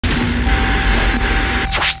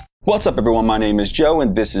What's up everyone, my name is Joe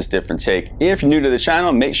and this is Different Take. If you're new to the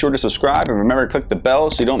channel, make sure to subscribe and remember to click the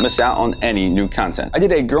bell so you don't miss out on any new content. I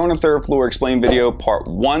did a Girl on the Third Floor Explain video part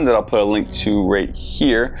 1 that I'll put a link to right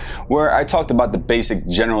here, where I talked about the basic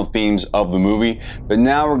general themes of the movie, but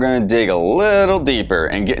now we're going to dig a little deeper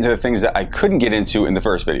and get into the things that I couldn't get into in the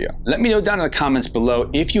first video. Let me know down in the comments below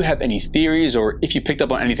if you have any theories or if you picked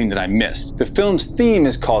up on anything that I missed. The film's theme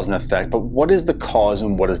is cause and effect, but what is the cause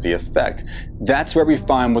and what is the effect? That's where we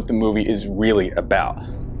find what the movie is really about.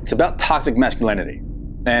 It's about toxic masculinity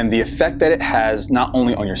and the effect that it has not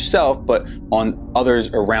only on yourself but on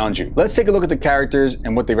others around you. Let's take a look at the characters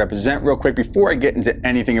and what they represent real quick before I get into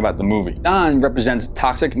anything about the movie. Dunn represents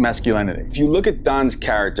toxic masculinity. If you look at Dunn's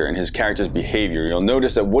character and his character's behavior, you'll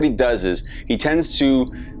notice that what he does is he tends to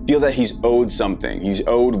feel that he's owed something. He's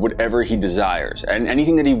owed whatever he desires, and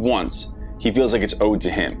anything that he wants he feels like it's owed to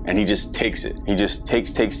him, and he just takes it. He just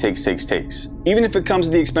takes. Even if it comes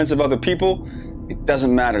at the expense of other people, it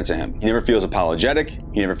doesn't matter to him. He never feels apologetic,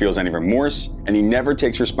 he never feels any remorse, and he never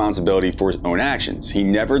takes responsibility for his own actions. He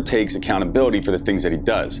never takes accountability for the things that he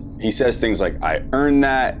does. He says things like, I earned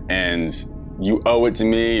that, and you owe it to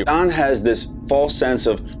me. Dunn has this false sense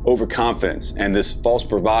of overconfidence and this false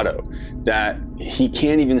bravado that he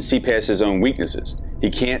can't even see past his own weaknesses. He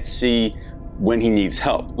can't see when he needs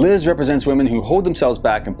help. Liz represents women who hold themselves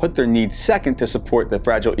back and put their needs second to support the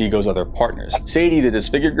fragile egos of their partners. Sadie, the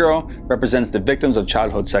disfigured girl, represents the victims of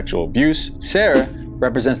childhood sexual abuse. Sarah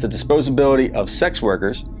represents the disposability of sex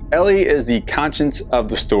workers. Ellie is the conscience of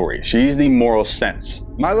the story. She's the moral sense.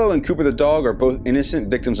 Milo and Cooper the dog are both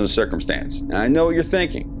innocent victims of circumstance. And I know what you're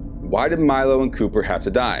thinking. Why did Milo and Cooper have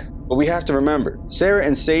to die? But we have to remember, Sarah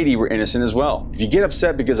and Sadie were innocent as well. If you get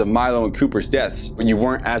upset because of Milo and Cooper's deaths, but you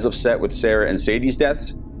weren't as upset with Sarah and Sadie's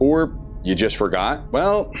deaths, or you just forgot,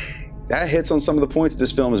 well, that hits on some of the points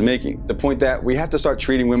this film is making. The point that we have to start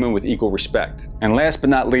treating women with equal respect. And last but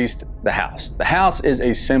not least, the house. The house is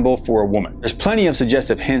a symbol for a woman. There's plenty of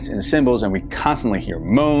suggestive hints and symbols, and we constantly hear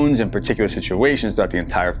moans in particular situations throughout the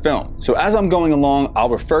entire film. So as I'm going along, I'll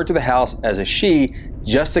refer to the house as a she,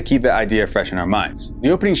 just to keep the idea fresh in our minds. The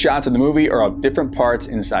opening shots of the movie are of different parts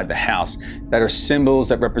inside the house that are symbols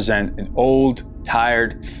that represent an old,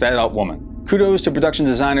 tired, fed up woman. Kudos to production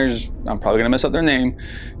designers, I'm probably gonna mess up their name,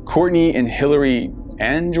 Courtney and Hillary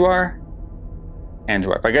Andwar.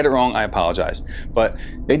 If I get it wrong, I apologize. But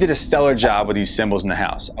they did a stellar job with these symbols in the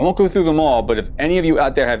house. I won't go through them all, but if any of you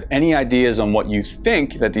out there have any ideas on what you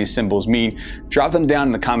think that these symbols mean, drop them down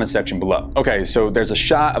in the comment section below. Okay, so there's a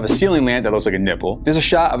shot of a ceiling lamp that looks like a nipple. There's a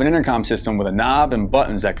shot of an intercom system with a knob and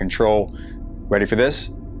buttons that control, ready for this?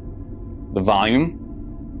 The volume,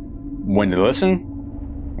 when to listen,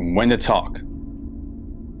 and when to talk.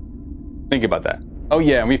 Think about that. Oh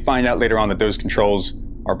yeah, and we find out later on that those controls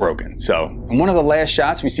are broken. So, in one of the last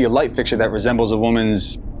shots, we see a light fixture that resembles a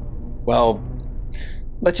woman's, well,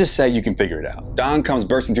 let's just say you can figure it out. Don comes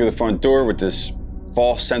bursting through the front door with this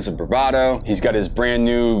false sense of bravado. He's got his brand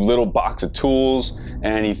new little box of tools,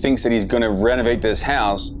 and he thinks that he's gonna renovate this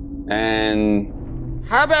house, and...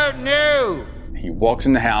 How about new? He walks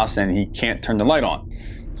in the house and he can't turn the light on.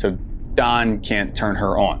 So Don can't turn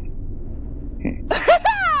her on.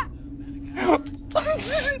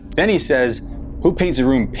 Then he says, who paints a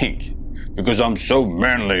room pink? Because I'm so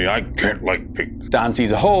manly, I can't like pink. Don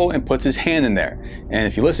sees a hole and puts his hand in there. And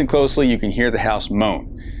if you listen closely, you can hear the house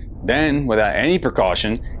moan. Then, without any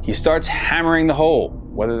precaution, he starts hammering the hole,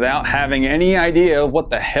 without having any idea of what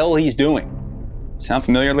the hell he's doing. Sound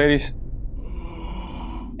familiar, ladies?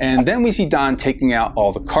 And then we see Don taking out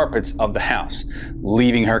all the carpets of the house,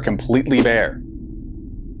 leaving her completely bare.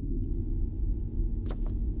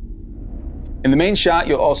 In the main shot,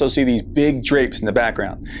 you'll also see these big drapes in the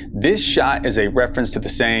background. This shot is a reference to the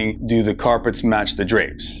saying, do the carpets match the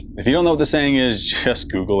drapes? If you don't know what the saying is,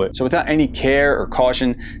 just Google it. So without any care or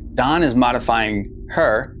caution, Don is modifying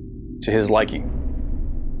her to his liking.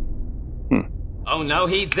 Oh no,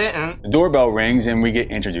 he didn't. The doorbell rings and we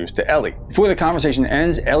get introduced to Ellie. Before the conversation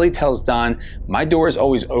ends, Ellie tells Don, my door is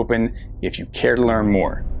always open if you care to learn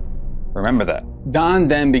more. Remember that. Don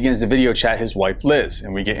then begins to video chat his wife Liz,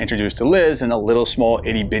 and we get introduced to Liz in a little small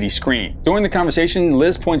itty bitty screen. During the conversation,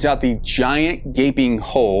 Liz points out the giant gaping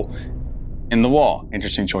hole in the wall.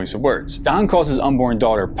 Interesting choice of words. Don calls his unborn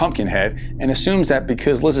daughter Pumpkinhead and assumes that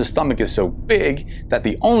because Liz's stomach is so big that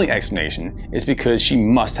the only explanation is because she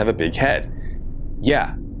must have a big head.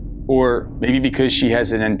 Yeah, or maybe because she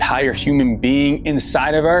has an entire human being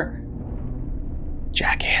inside of her.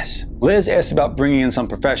 Jackass. Liz asks about bringing in some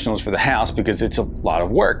professionals for the house because it's a lot of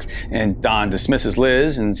work, and Don dismisses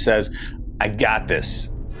Liz and says, I got this.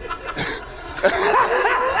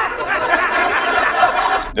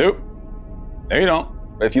 Nope. No, you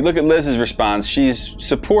don't. But if you look at Liz's response, she's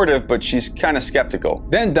supportive, but she's kind of skeptical.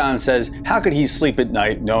 Then Dunn says, how could he sleep at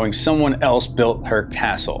night knowing someone else built her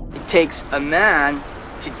castle? It takes a man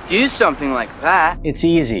to do something like that. It's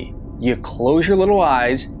easy. You close your little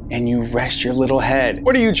eyes and you rest your little head.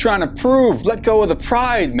 What are you trying to prove? Let go of the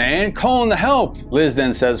pride, man. Call in the help. Liz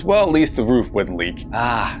then says, well, at least the roof wouldn't leak.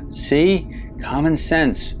 Ah, see? Common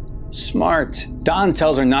sense. Smart. Dunn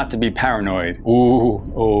tells her not to be paranoid.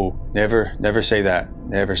 Ooh, never say that.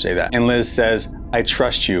 Never say that. And Liz says, I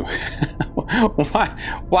trust you.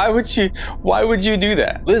 Why would you do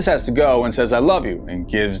that? Liz has to go and says, I love you, and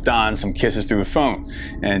gives Dunn some kisses through the phone.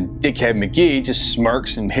 And Dickhead McGee just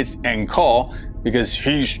smirks and hits end call because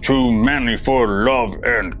he's too manly for love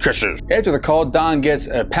and kisses. After the call, Dunn gets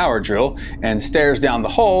a power drill and stares down the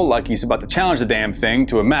hole like he's about to challenge the damn thing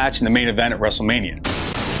to a match in the main event at WrestleMania.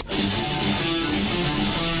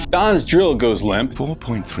 Don's drill goes limp.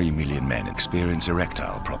 4.3 million men experience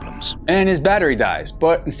erectile problems. And his battery dies,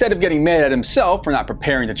 but instead of getting mad at himself for not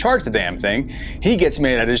preparing to charge the damn thing, he gets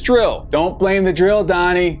mad at his drill. Don't blame the drill,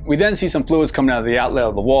 Donnie. We then see some fluids coming out of the outlet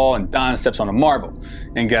of the wall, and Dunn steps on a marble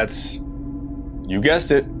and gets, you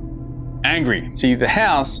guessed it, angry. See, the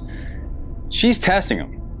house, she's testing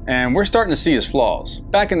him. And we're starting to see his flaws.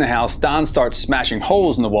 Back in the house, Dunn starts smashing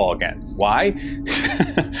holes in the wall again. Why?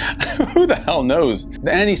 Who the hell knows?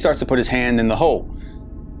 Then he starts to put his hand in the hole.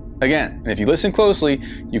 Again, and if you listen closely,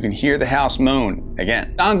 you can hear the house moan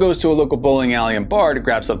again. Dunn goes to a local bowling alley and bar to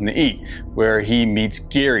grab something to eat, where he meets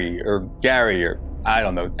Gary, or I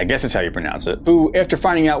don't know, I guess that's how you pronounce it, who, after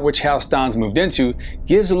finding out which house Dunn's moved into,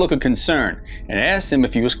 gives a look of concern and asks him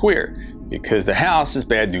if he was queer, because the house is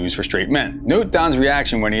bad news for straight men. Note Dunn's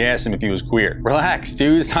reaction when he asked him if he was queer. Relax,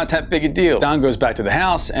 dude, it's not that big a deal. Dunn goes back to the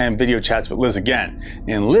house and video chats with Liz again.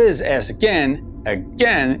 And Liz asks again,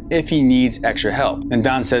 if he needs extra help. And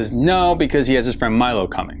Dunn says no, because he has his friend Milo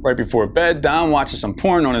coming. Right before bed, Dunn watches some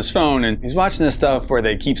porn on his phone, and he's watching this stuff where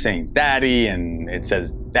they keep saying daddy, and it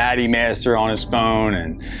says daddy master on his phone,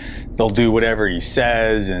 and they'll do whatever he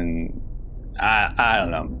says, and I don't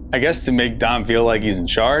know. I guess to make Dunn feel like he's in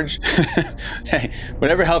charge. Hey,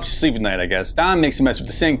 whatever helps you sleep at night, I guess. Dunn makes a mess with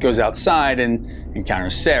the sink, goes outside and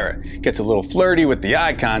encounters Sarah. Gets a little flirty with the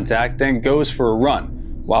eye contact, then goes for a run.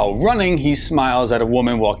 While running, he smiles at a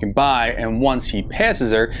woman walking by, and once he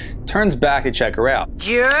passes her, turns back to check her out.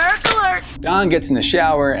 Jerk alert! Dunn gets in the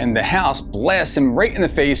shower and the house blasts him right in the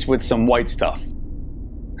face with some white stuff.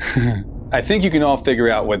 I think you can all figure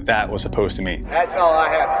out what that was supposed to mean. That's all I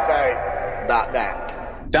have to say about that.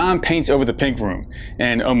 Dunn paints over the pink room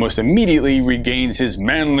and almost immediately regains his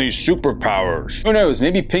manly superpowers. Who knows,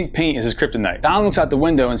 maybe pink paint is his kryptonite. Dunn looks out the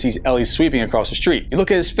window and sees Ellie sweeping across the street. You look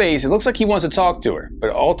at his face, it looks like he wants to talk to her,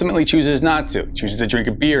 but ultimately chooses not to. Chooses to drink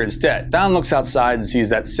a beer instead. Dunn looks outside and sees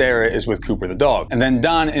that Sarah is with Cooper the dog. And then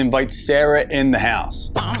Dunn invites Sarah in the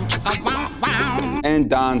house. And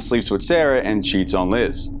Dunn sleeps with Sarah and cheats on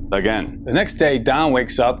Liz. Again. The next day, Dunn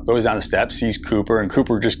wakes up, goes down the steps, sees Cooper, and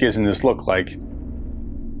Cooper just gives him this look like,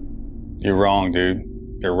 you're wrong, dude.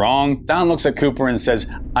 You're wrong. Dunn looks at Cooper and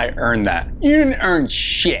says, I earned that. You didn't earn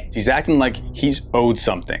shit. He's acting like he's owed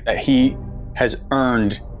something, that he has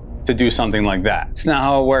earned to do something like that. It's not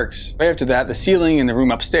how it works. Right after that, the ceiling in the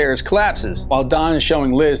room upstairs collapses. While Dunn is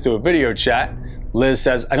showing Liz through a video chat, Liz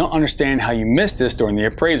says, I don't understand how you missed this during the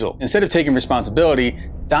appraisal. Instead of taking responsibility,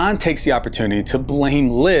 Dunn takes the opportunity to blame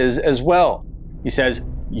Liz as well. He says,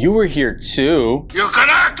 you were here too. You can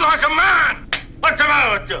act like a man! What's the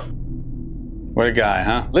matter with you? What a guy,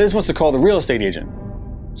 huh? Liz wants to call the real estate agent.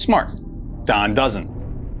 Smart. Dunn doesn't.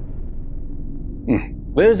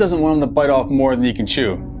 Liz doesn't want him to bite off more than he can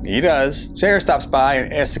chew. He does. Sarah stops by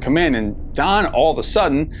and asks to come in, and Dunn all of a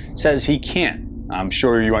sudden says he can't. I'm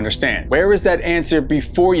sure you understand. Where was that answer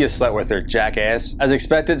before you slept with her, jackass? As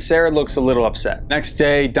expected, Sarah looks a little upset. Next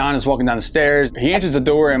day, Dunn is walking down the stairs. He answers the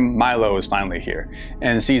door and Milo is finally here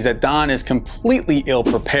and sees that Dunn is completely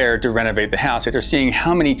ill-prepared to renovate the house after seeing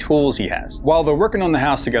how many tools he has. While they're working on the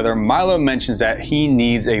house together, Milo mentions that he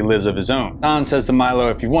needs a Liz of his own. Dunn says to Milo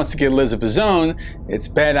if he wants to get a Liz of his own, it's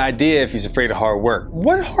a bad idea if he's afraid of hard work.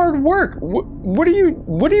 What hard work? What are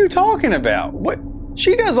you talking about? What?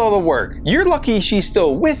 She does all the work. You're lucky she's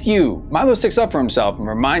still with you. Milo sticks up for himself and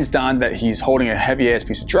reminds Dunn that he's holding a heavy-ass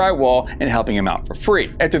piece of drywall and helping him out for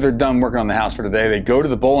free. After they're done working on the house for the day, they go to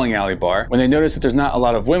the bowling alley bar. When they notice that there's not a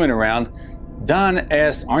lot of women around, Dunn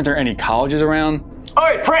asks, aren't there any colleges around?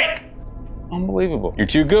 Alright, prank! Unbelievable. You're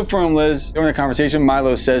too good for him, Liz. During the conversation,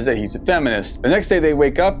 Milo says that he's a feminist. The next day they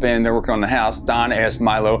wake up and they're working on the house. Dunn asks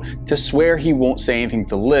Milo to swear he won't say anything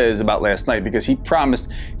to Liz about last night because he promised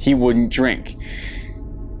he wouldn't drink.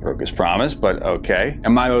 Broke his promise, but okay.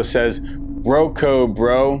 And Milo says, bro code,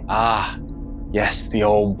 bro. Ah, yes, the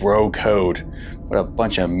old bro code. What a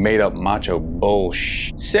bunch of made up macho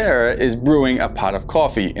bullshit. Sarah is brewing a pot of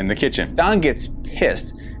coffee in the kitchen. Don gets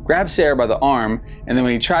pissed, grabs Sarah by the arm, and then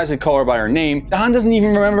when he tries to call her by her name, Don doesn't even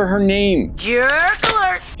remember her name. Jerk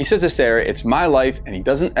alert! He says to Sarah, it's my life, and he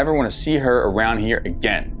doesn't ever want to see her around here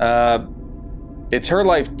again. It's her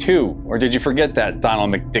life too, or did you forget that,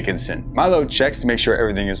 Donald McDickinson? Milo checks to make sure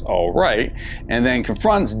everything is all right, and then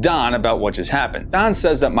confronts Don about what just happened. Don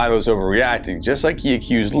says that Milo's overreacting, just like he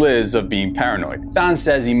accused Liz of being paranoid. Don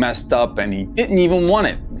says he messed up and he didn't even want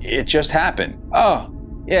it. It just happened. Oh,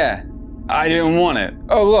 yeah. I didn't want it.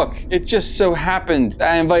 Oh, look, it just so happened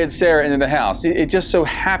I invited Sarah into the house. It just so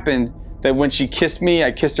happened that when she kissed me,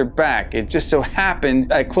 I kissed her back. It just so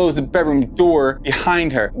happened I closed the bedroom door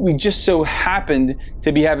behind her. We just so happened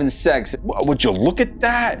to be having sex. Would you look at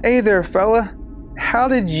that? Hey there, fella. How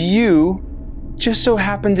did you just so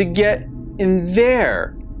happen to get in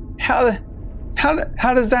there? How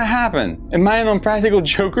does that happen? Am I an Unpractical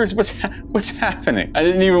Jokers? What's happening? I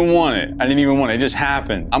didn't even want it. It just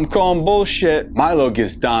happened. I'm calling bullshit. Milo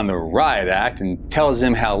gives Don the riot act and tells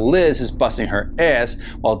him how Liz is busting her ass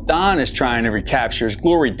while Don is trying to recapture his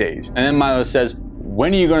glory days. And then Milo says,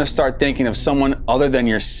 when are you gonna start thinking of someone other than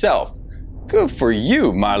yourself? Good for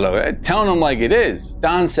you, Milo. Telling him like it is.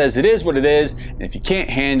 Don says it is what it is, and if you can't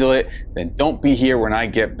handle it, then don't be here when I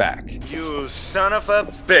get back. You son of a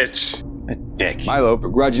bitch. A dick. Milo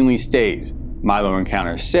begrudgingly stays. Milo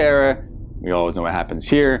encounters Sarah. We always know what happens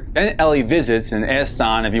here. Then Ellie visits and asks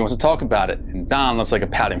Don if he wants to talk about it. And Don looks like a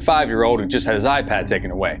pouting 5-year-old who just had his iPad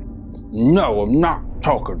taken away. No, I'm not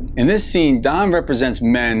talking. In this scene, Don represents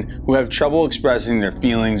men who have trouble expressing their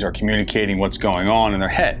feelings or communicating what's going on in their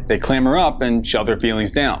head. They clamor up and shove their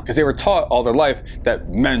feelings down because they were taught all their life that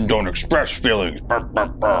men don't express feelings. But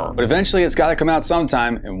eventually it's got to come out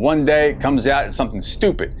sometime, and one day it comes out and something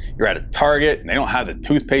stupid. You're at a Target and they don't have the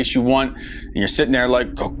toothpaste you want, and you're sitting there like,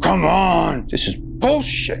 oh, come on, this is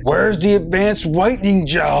bullshit. Where's the advanced whitening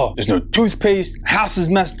gel? There's no toothpaste, house is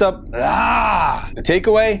messed up. The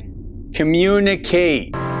takeaway?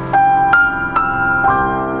 Communicate.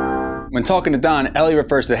 When talking to Don, Ellie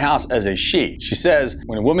refers to the house as a she. She says,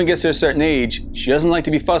 when a woman gets to a certain age, she doesn't like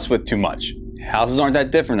to be fussed with too much. Houses aren't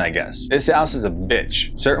that different, I guess. This house is a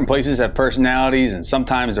bitch. Certain places have personalities and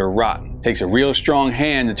sometimes they're rotten. It takes a real strong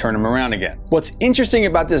hand to turn them around again. What's interesting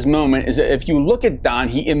about this moment is that if you look at Don,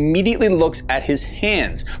 he immediately looks at his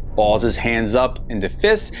hands, balls his hands up into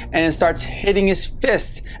fists, and then starts hitting his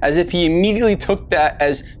fists as if he immediately took that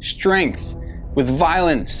as strength, with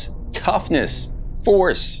violence, toughness,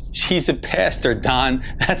 force. She's a pastor, Don.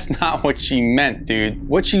 That's not what she meant, dude.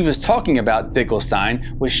 What she was talking about,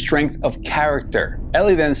 Dickelstein, was strength of character.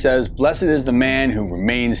 Ellie then says, blessed is the man who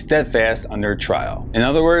remains steadfast under trial. In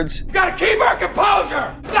other words, Gotta keep our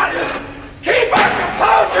composure! Gotta keep our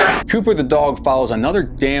composure! Cooper the dog follows another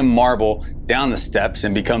damn marble down the steps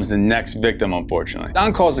and becomes the next victim, unfortunately.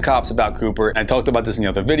 Don calls the cops about Cooper, and I talked about this in the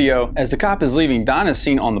other video. As the cop is leaving, Don is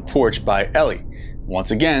seen on the porch by Ellie.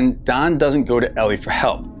 Once again, Don doesn't go to Ellie for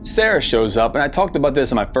help. Sarah shows up, and I talked about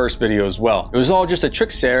this in my first video as well. It was all just to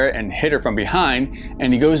trick Sarah and hit her from behind,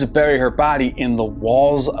 and he goes to bury her body in the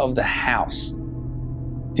walls of the house.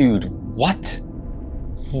 Dude, what?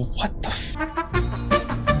 What the f?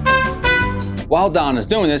 While Don is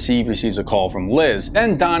doing this, he receives a call from Liz.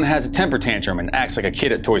 Then Don has a temper tantrum and acts like a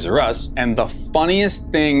kid at Toys R Us, and the funniest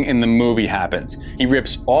thing in the movie happens. He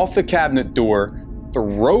rips off the cabinet door,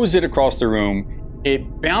 throws it across the room,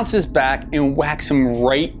 it bounces back and whacks him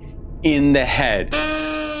right in the head.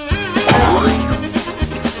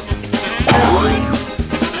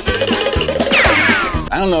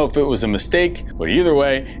 I don't know if it was a mistake, but either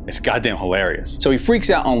way, it's goddamn hilarious. So he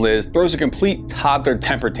freaks out on Liz, throws a complete toddler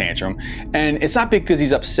temper tantrum, and it's not because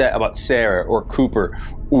he's upset about Sarah or Cooper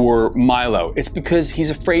or Milo. It's because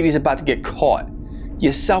he's afraid he's about to get caught.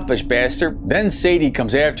 You selfish bastard. Then Sadie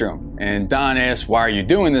comes after him, and Don asks, why are you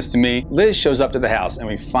doing this to me? Liz shows up to the house, and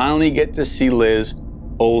we finally get to see Liz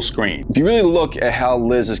full screen. If you really look at how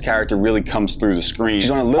Liz's character really comes through the screen, she's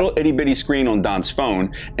on a little itty bitty screen on Don's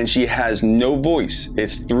phone, and she has no voice.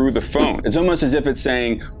 It's through the phone. It's almost as if it's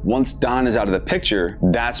saying, once Don is out of the picture,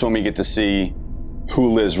 that's when we get to see who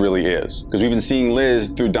Liz really is. Because we've been seeing Liz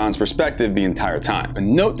through Don's perspective the entire time. But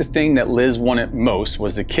note the thing that Liz wanted most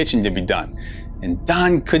was the kitchen to be done. And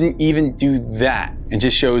Don couldn't even do that. It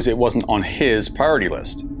just shows it wasn't on his priority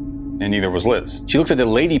list. And neither was Liz. She looks at the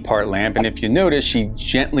lady part lamp, and if you notice, she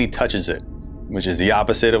gently touches it. which is the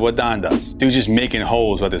opposite of what Don does. Dude's just making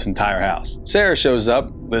holes with this entire house. Sarah shows up.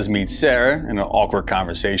 Liz meets Sarah in an awkward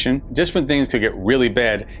conversation. Just when things could get really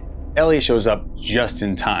bad, Ellie shows up just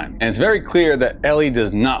in time. And it's very clear that Ellie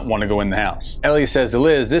does not want to go in the house. Ellie says to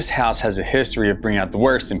Liz, this house has a history of bringing out the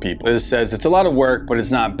worst in people. Liz says, it's a lot of work, but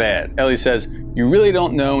it's not bad. Ellie says, you really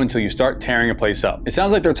don't know until you start tearing a place up. It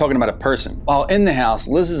sounds like they're talking about a person. While in the house,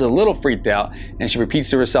 Liz is a little freaked out and she repeats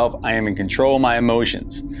to herself, I am in control of my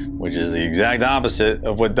emotions, which is the exact opposite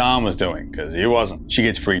of what Don was doing, because he wasn't. She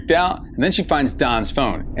gets freaked out and then she finds Don's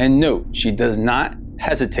phone. And note, she does not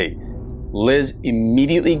hesitate. Liz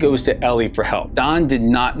immediately goes to Ellie for help. Don did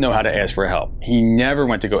not know how to ask for help. He never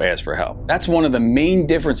went to go ask for help. That's one of the main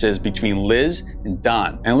differences between Liz and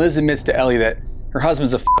Don. And Liz admits to Ellie that her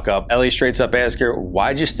husband's a fuck up. Ellie straight up asks her,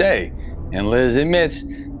 why'd you stay? And Liz admits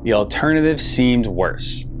the alternative seemed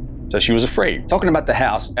worse. So she was afraid. Talking about the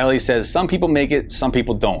house, Ellie says some people make it, some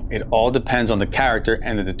people don't. It all depends on the character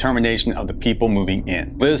and the determination of the people moving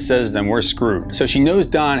in. Liz says then we're screwed. So she knows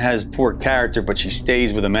Don has poor character, but she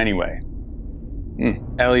stays with him anyway.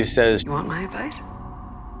 Ellie says, you want my advice?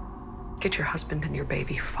 Get your husband and your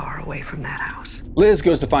baby far away from that house. Liz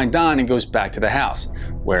goes to find Don and goes back to the house,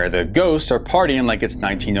 where the ghosts are partying like it's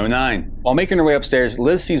 1909. While making her way upstairs,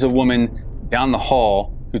 Liz sees a woman down the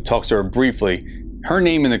hall who talks to her briefly. Her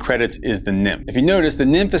name in the credits is the nymph. If you notice, the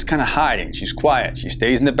nymph is kind of hiding. She's quiet. She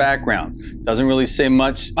stays in the background. Doesn't really say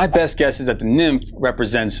much. My best guess is that the nymph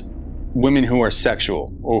represents women who are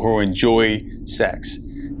sexual or who enjoy sex.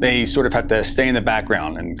 They sort of have to stay in the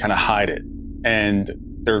background and kind of hide it. And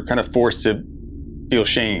they're kind of forced to feel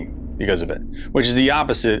shame because of it, which is the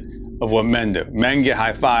opposite of what men do. Men get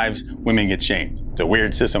high fives, women get shamed. It's a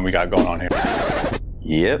weird system we got going on here.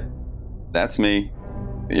 Yep, that's me.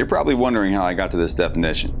 You're probably wondering how I got to this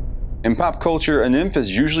definition. In pop culture, a nymph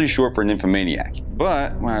is usually short for nymphomaniac.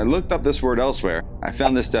 But when I looked up this word elsewhere, I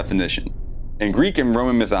found this definition. In Greek and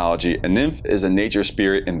Roman mythology, a nymph is a nature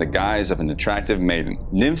spirit in the guise of an attractive maiden.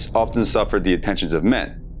 Nymphs often suffered the attentions of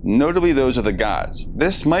men, notably those of the gods.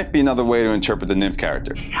 This might be another way to interpret the nymph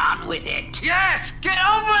character. Get on with it. Yes, get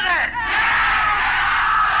on with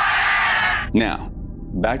it. Now,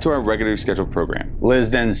 back to our regularly scheduled program.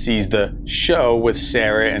 Liz then sees the show with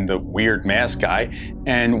Sarah and the weird mask guy,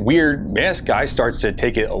 and weird mask guy starts to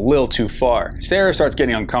take it a little too far. Sarah starts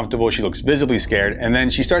getting uncomfortable, she looks visibly scared, and then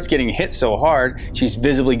she starts getting hit so hard, she's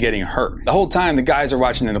visibly getting hurt. The whole time the guys are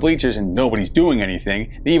watching in the bleachers and nobody's doing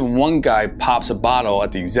anything. Even one guy pops a bottle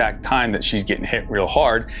at the exact time that she's getting hit real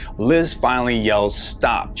hard. Liz finally yells,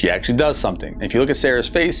 stop. She actually does something. And if you look at Sarah's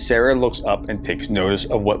face, Sarah looks up and takes notice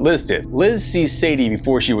of what Liz did. Liz sees Sadie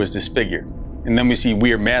before she was disfigured. And then we see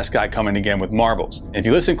weird mask guy coming again with marbles. And if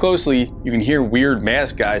you listen closely, you can hear weird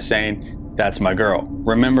mask guy saying, that's my girl.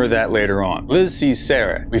 Remember that later on. Liz sees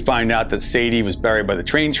Sarah. We find out that Sadie was buried by the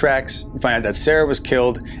train tracks. We find out that Sarah was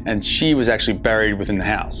killed and she was actually buried within the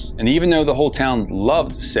house. And even though the whole town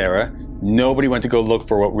loved Sarah, nobody went to go look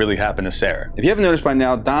for what really happened to Sarah. If you haven't noticed by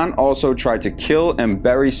now, Don also tried to kill and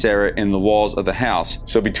bury Sarah in the walls of the house.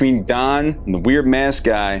 So between Don and the weird mask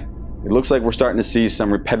guy, it looks like we're starting to see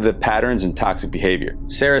some repetitive patterns and toxic behavior.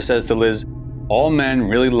 Sarah says to Liz, all men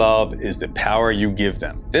really love is the power you give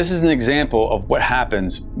them. This is an example of what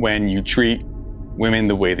happens when you treat women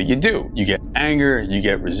the way that you do. You get anger, you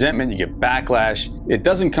get resentment, you get backlash. It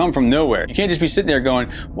doesn't come from nowhere. You can't just be sitting there going,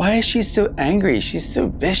 why is she so angry? She's so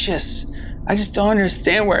vicious. I just don't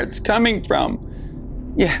understand where it's coming from.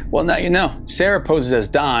 Yeah, well now you know. Sarah poses as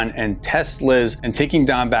Don and tests Liz and taking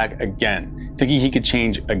Don back again, thinking he could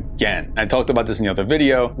change again. I talked about this in the other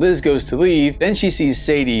video. Liz goes to leave, then she sees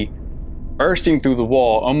Sadie bursting through the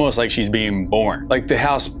wall almost like she's being born. Like the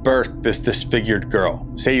house birthed this disfigured girl.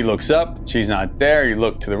 Sadie looks up, she's not there. You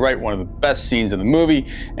look to the right, one of the best scenes of the movie,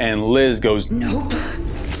 and Liz goes, nope.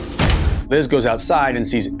 Liz goes outside and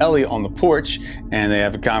sees Ellie on the porch and they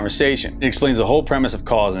have a conversation. It explains the whole premise of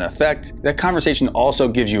cause and effect. That conversation also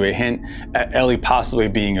gives you a hint at Ellie possibly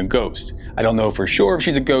being a ghost. I don't know for sure if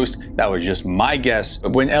she's a ghost, that was just my guess.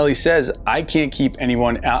 But when Ellie says, I can't keep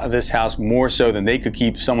anyone out of this house more so than they could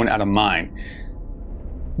keep someone out of mine,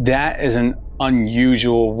 that is an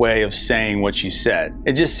unusual way of saying what she said.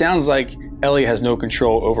 It just sounds like Ellie has no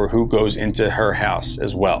control over who goes into her house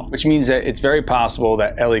as well, which means that it's very possible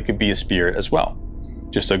that Ellie could be a spirit as well.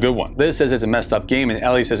 Just a good one. Liz says it's a messed up game and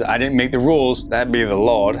Ellie says, I didn't make the rules, that be the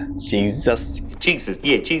Lord. Jesus. Jesus,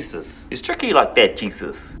 yeah, Jesus. It's tricky like that,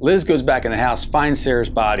 Jesus. Liz goes back in the house, finds Sarah's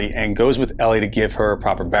body, and goes with Ellie to give her a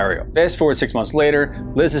proper burial. Fast forward 6 months later,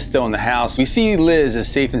 Liz is still in the house. We see Liz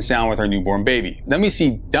is safe and sound with her newborn baby. Then we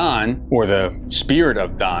see Don, or the spirit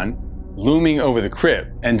of Don, looming over the crib.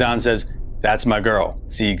 And Don says, That's my girl.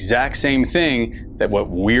 It's the exact same thing that what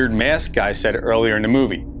weird mask guy said earlier in the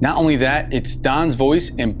movie. Not only that, it's Donn's voice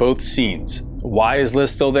in both scenes. Why is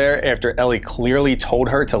Liz still there after Ellie clearly told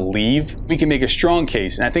her to leave? We can make a strong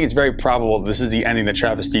case, and I think it's very probable this is the ending that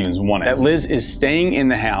Travis Stevens wanted. That Liz is staying in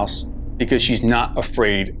the house because she's not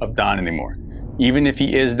afraid of Dunn anymore. Even if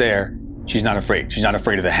he is there, she's not afraid. She's not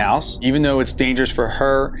afraid of the house. Even though it's dangerous for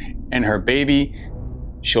her and her baby,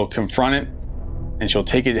 she'll confront it and she'll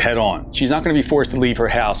take it head on. She's not going to be forced to leave her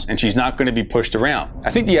house, and she's not going to be pushed around.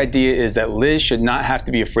 I think the idea is that Liz should not have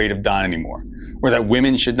to be afraid of Dunn anymore, or that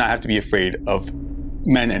women should not have to be afraid of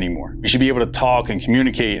men anymore. We should be able to talk and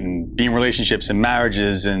communicate and be in relationships and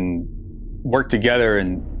marriages and work together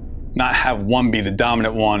and not have one be the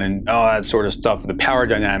dominant one and all that sort of stuff, the power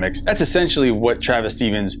dynamics. That's essentially what Travis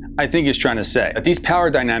Stevens, I think, is trying to say. That these power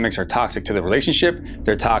dynamics are toxic to the relationship,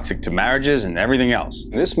 they're toxic to marriages and everything else.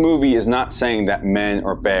 This movie is not saying that men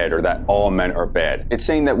are bad or that all men are bad. It's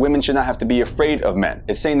saying that women should not have to be afraid of men.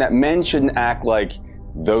 It's saying that men shouldn't act like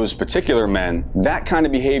those particular men. That kind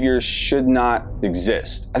of behavior should not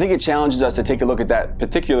exist. I think it challenges us to take a look at that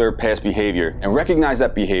particular past behavior and recognize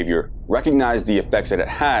that behavior, recognize the effects that it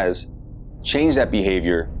has, change that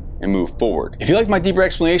behavior, and move forward. If you liked my deeper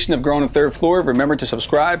explanation of Girl on the Third Floor, remember to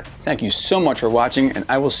subscribe. Thank you so much for watching, and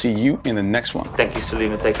I will see you in the next one. Thank you,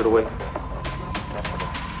 Selena. Take it away.